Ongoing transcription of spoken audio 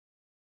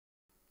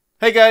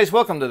Hey guys,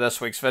 welcome to this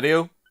week's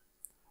video.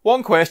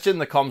 One question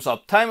that comes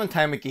up time and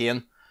time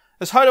again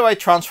is how do I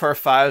transfer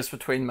files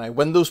between my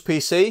Windows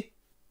PC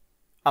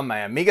and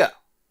my Amiga?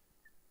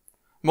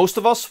 Most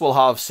of us will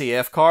have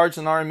CF cards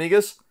in our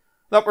Amigas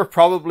that were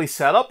probably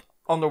set up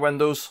under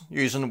Windows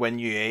using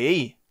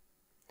winuae.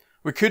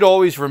 We could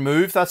always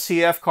remove that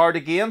CF card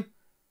again,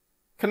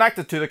 connect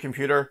it to the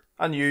computer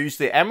and use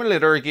the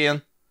emulator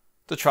again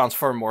to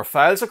transfer more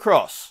files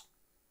across.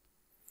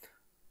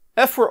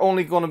 If we're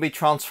only going to be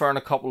transferring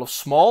a couple of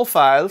small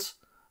files,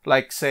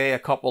 like say a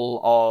couple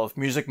of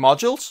music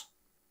modules,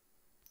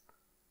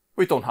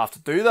 we don't have to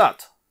do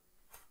that.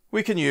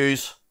 We can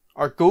use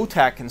our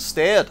gotek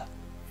instead.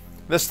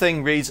 This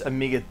thing reads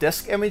Amiga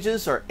disk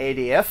images or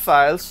ADF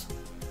files.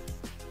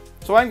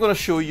 So I'm going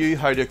to show you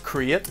how to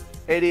create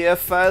ADF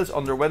files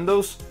under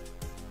Windows.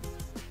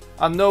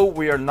 And no,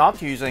 we are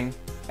not using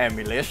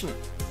emulation.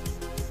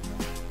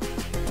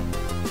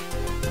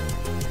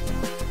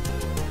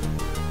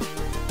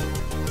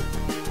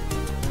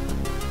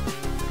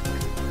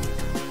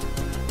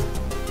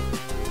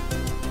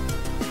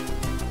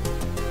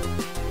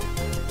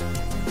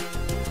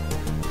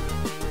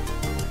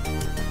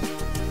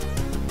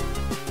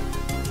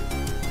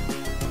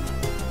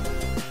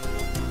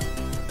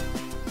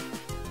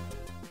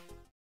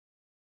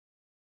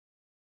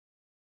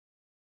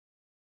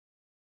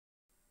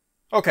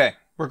 Okay,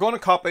 we're going to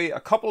copy a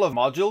couple of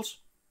modules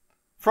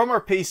from our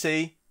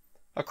PC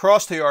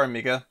across to our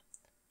Amiga.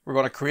 We're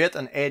going to create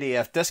an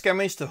ADF disk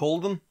image to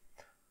hold them,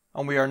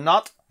 and we are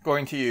not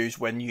going to use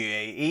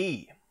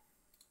winuae.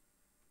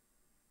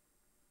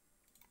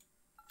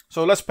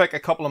 So let's pick a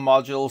couple of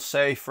modules,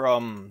 say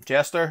from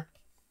Jester,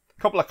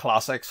 a couple of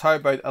classics. How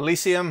about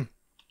Elysium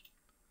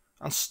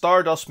and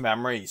Stardust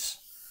Memories?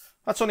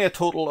 That's only a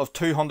total of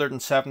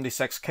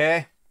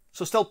 276k,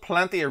 so still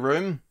plenty of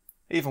room,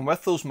 even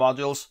with those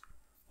modules,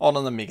 on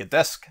an Amiga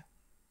disk.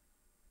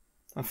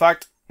 In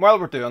fact, while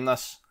we're doing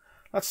this,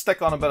 let's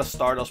stick on a bit of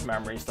Stardust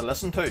Memories to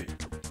listen to.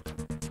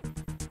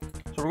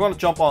 So we're going to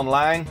jump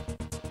online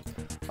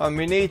and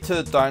we need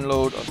to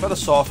download a bit of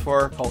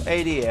software called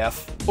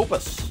ADF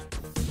Opus.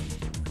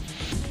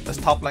 This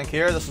top link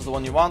here, this is the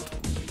one you want.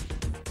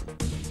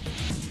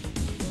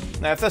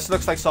 Now if this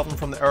looks like something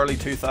from the early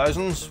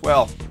 2000s,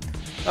 well,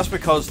 that's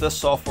because this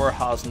software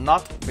has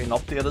not been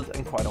updated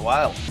in quite a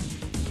while.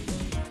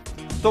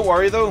 Don't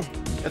worry though,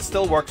 it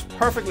still works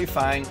perfectly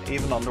fine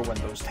even under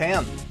Windows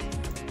 10.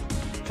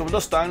 So we'll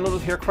just download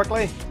it here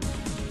quickly.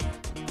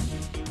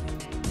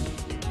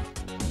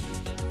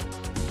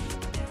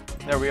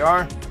 There we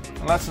are,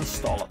 and let's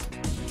install it.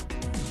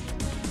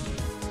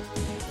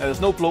 Now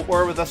there's no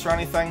bloatware with this or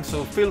anything,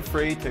 so feel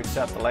free to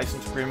accept the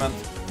license agreement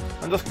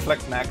and just click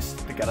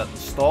next to get it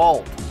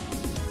installed.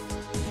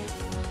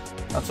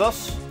 That's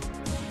us.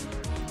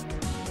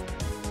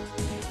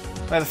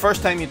 Now the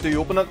first time you do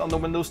open it on the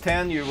Windows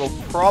 10, you will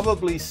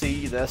probably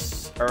see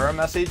this error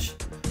message.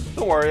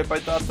 Don't worry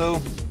about that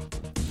though.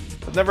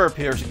 It never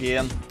appears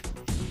again,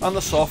 and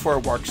the software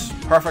works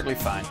perfectly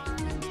fine.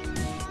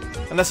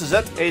 And this is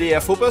it,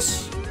 ADF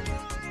Opus.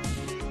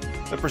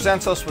 It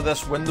presents us with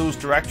this Windows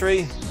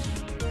directory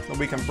that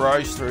we can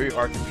browse through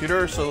our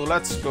computer. So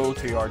let's go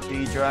to our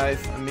D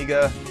drive,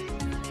 Amiga,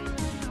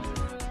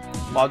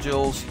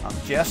 modules,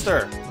 and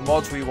Jester. The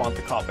mods we want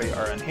to copy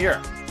are in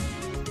here.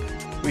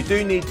 We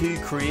do need to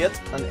create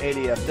an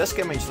ADF disk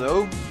image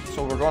though,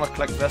 so we're going to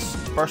click this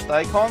first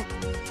icon.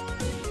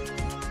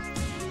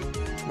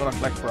 I'm going to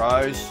click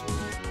browse.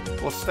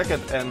 We'll stick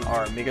it in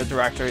our Amiga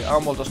directory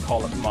and we'll just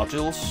call it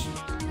modules.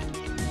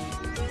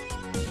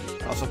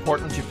 Now it's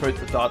important you put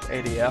the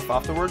 .adf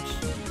afterwards.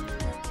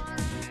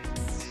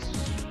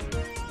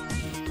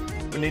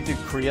 We need to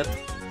create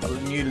a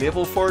new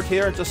label for it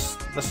here. This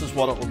is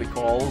what it will be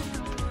called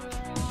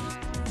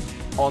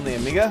on the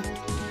Amiga.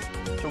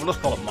 So we'll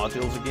just call it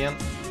modules again,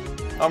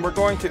 and we're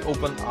going to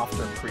open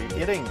after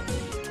creating.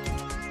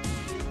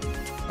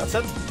 That's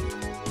it.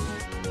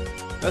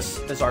 This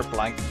is our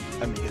blank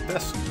Amiga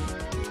disk.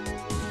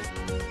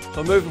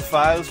 So moving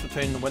files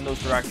between the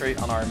Windows directory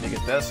and our Amiga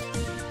disk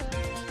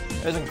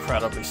is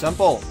incredibly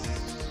simple.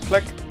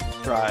 Click,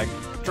 drag,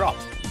 drop.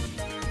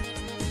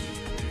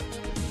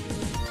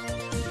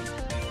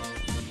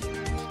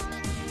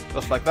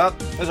 Just like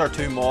that is our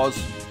two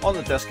mods on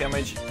the disk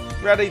image,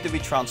 ready to be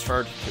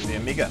transferred to the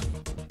Amiga.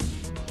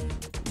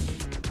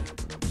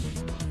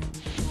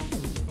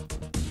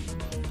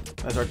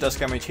 There's our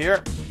disk image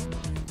here,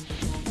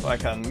 so I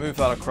can move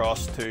that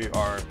across to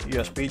our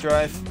USB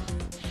drive.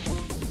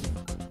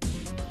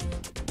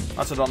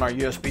 That's it on our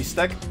USB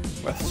stick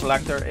with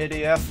selector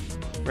ADF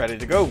ready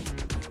to go.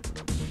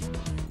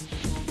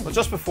 But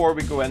just before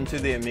we go into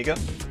the Amiga,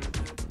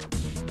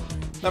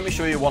 let me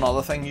show you one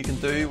other thing you can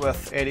do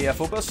with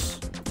ADF Opus.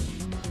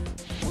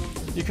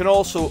 You can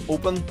also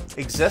open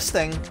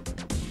existing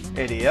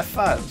ADF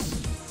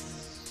files.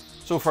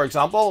 So for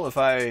example, if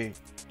I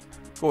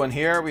go in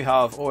here, we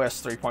have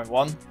OS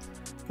 3.1.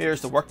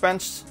 Here's the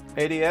Workbench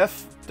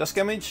ADF disk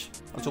image.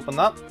 Let's open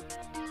that.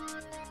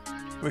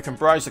 We can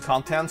browse the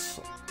contents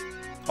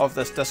of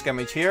this disk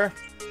image here.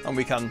 and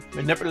we can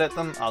manipulate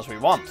them as we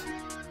want.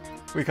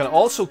 We can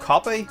also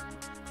copy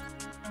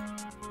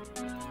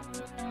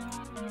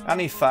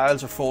any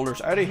files or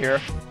folders out of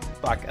here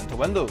back into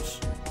Windows.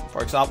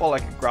 For example, I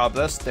could grab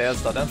this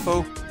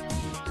devs.info,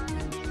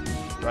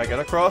 drag it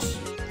across,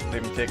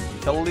 even take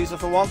utilities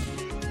if I want.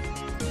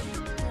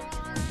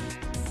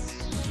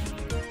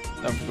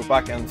 Then if we go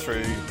back in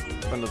through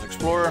Windows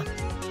Explorer,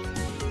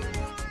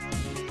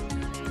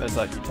 there's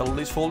that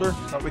utilities folder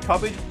that we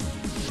copied.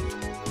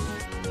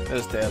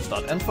 There's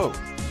devs.info.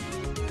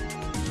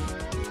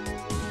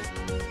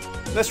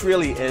 This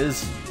really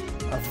is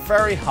a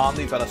very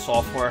handy bit of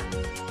software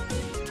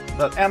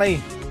that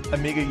any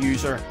Amiga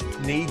user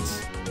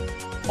needs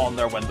on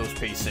their Windows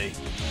PC.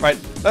 Right,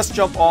 let's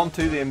jump on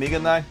to the Amiga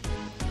now.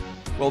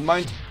 We'll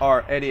mount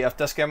our ADF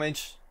disk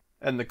image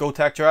in the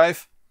gotek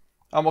drive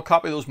and we'll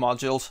copy those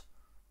modules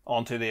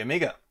onto the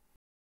Amiga.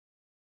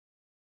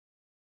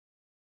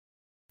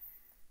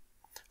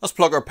 Let's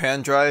plug our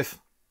pen drive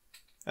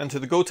into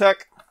the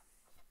gotek.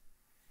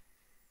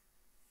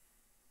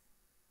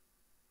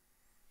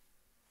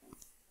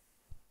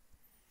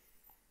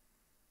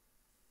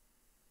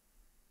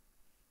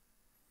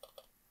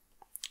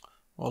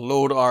 We'll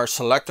load our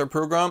selector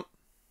program.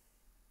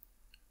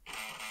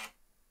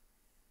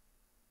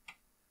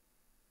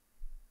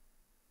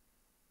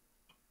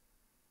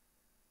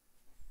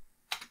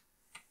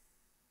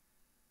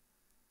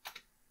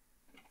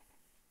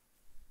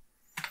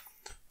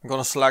 I'm going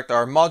to select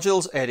our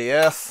modules,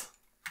 ADF.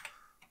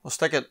 We'll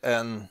stick it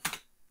in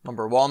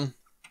number 1,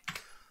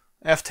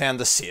 F10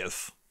 to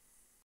save.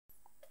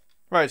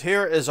 Right,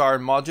 here is our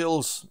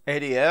modules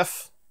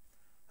ADF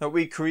that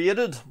we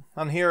created,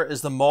 and here is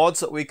the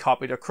mods that we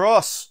copied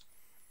across.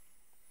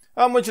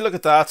 And would you look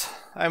at that,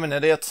 I'm an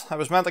idiot. I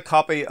was meant to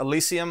copy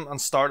Elysium and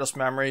Stardust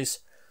Memories,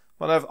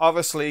 but I've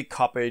obviously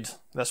copied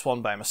this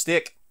one by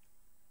mistake.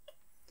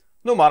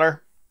 No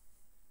matter.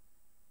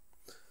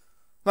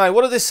 Now,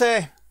 what do they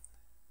say?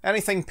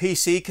 Anything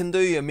PC can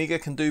do, Amiga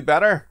can do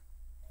better.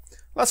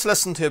 Let's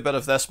listen to a bit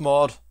of this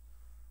mod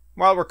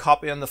while we're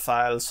copying the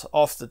files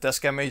off the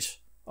disk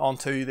image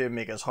onto the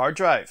Amiga's hard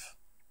drive.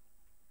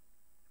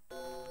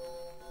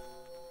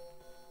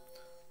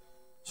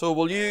 So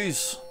we'll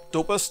use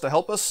Opus to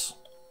help us.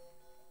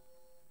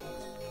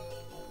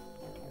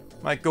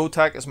 My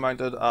gotek is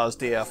mounted as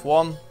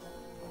DF1,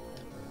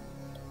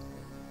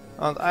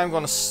 and I'm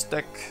going to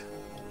stick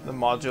the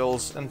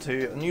modules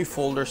into a new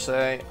folder,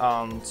 say,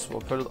 and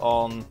we'll put it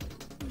on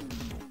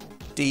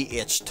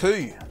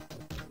DH2.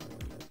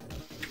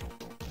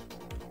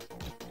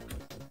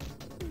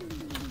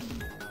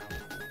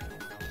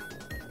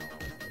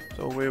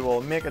 So we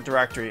will make a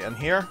directory in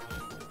here.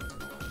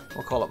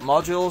 We'll call it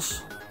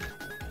modules.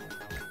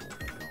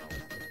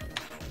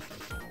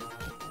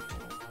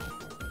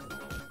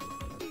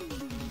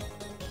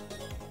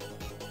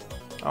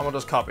 And we'll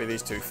just copy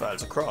these two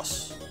files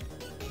across.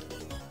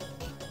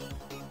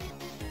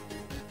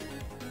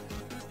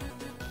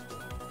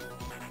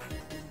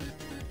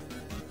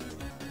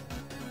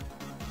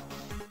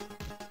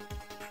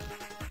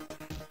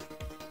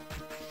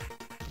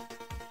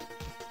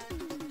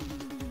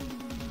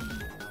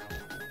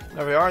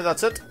 There we are,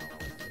 that's it.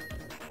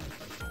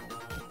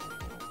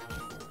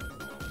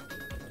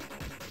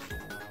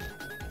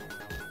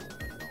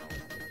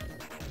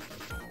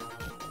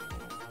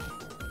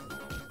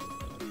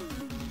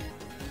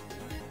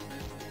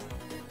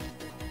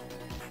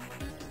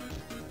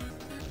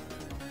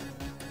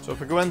 So if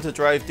we go into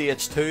drive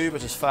DH2,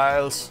 which is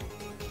files,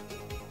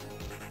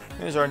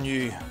 here's our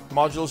new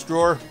modules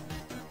drawer,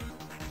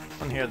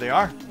 and here they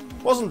are.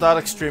 Wasn't that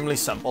extremely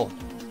simple?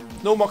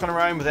 No mucking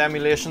around with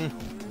emulation,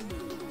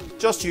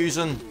 just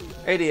using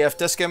ADF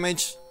disk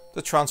image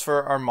to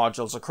transfer our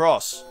modules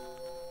across.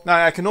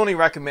 Now I can only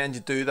recommend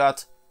you do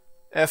that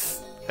if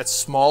it's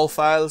small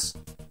files.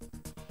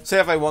 Say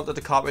if I wanted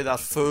to copy that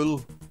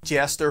full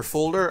Jester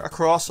folder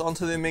across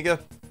onto the Amiga,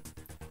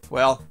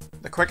 well,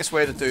 the quickest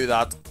way to do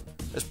that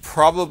is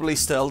probably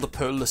still to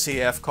pull the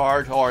CF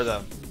card, or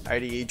the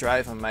IDE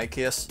drive in my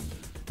case,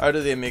 out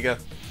of the Amiga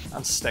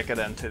and stick it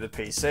into the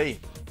PC.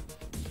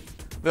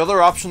 The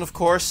other option, of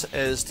course,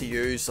 is to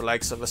use the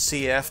likes of a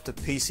CF to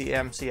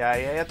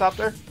PCMCIA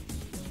adapter,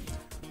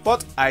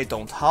 but I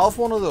don't have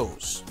one of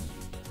those.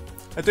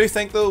 I do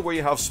think though, where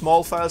you have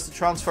small files to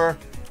transfer,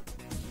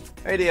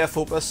 ADF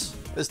Opus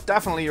is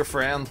definitely your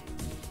friend.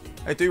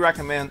 I do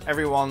recommend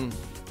everyone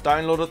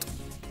download it,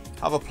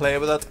 have a play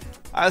with it.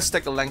 I'll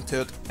stick a link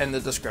to it in the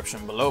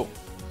description below.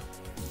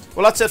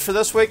 Well, that's it for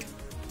this week.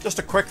 Just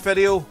a quick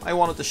video. I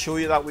wanted to show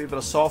you that wee bit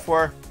of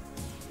software.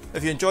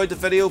 If you enjoyed the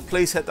video,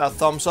 please hit that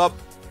thumbs up.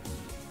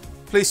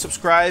 Please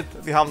subscribe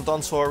if you haven't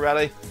done so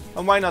already,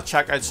 and why not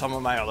check out some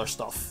of my other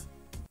stuff.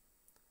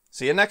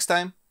 See you next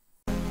time.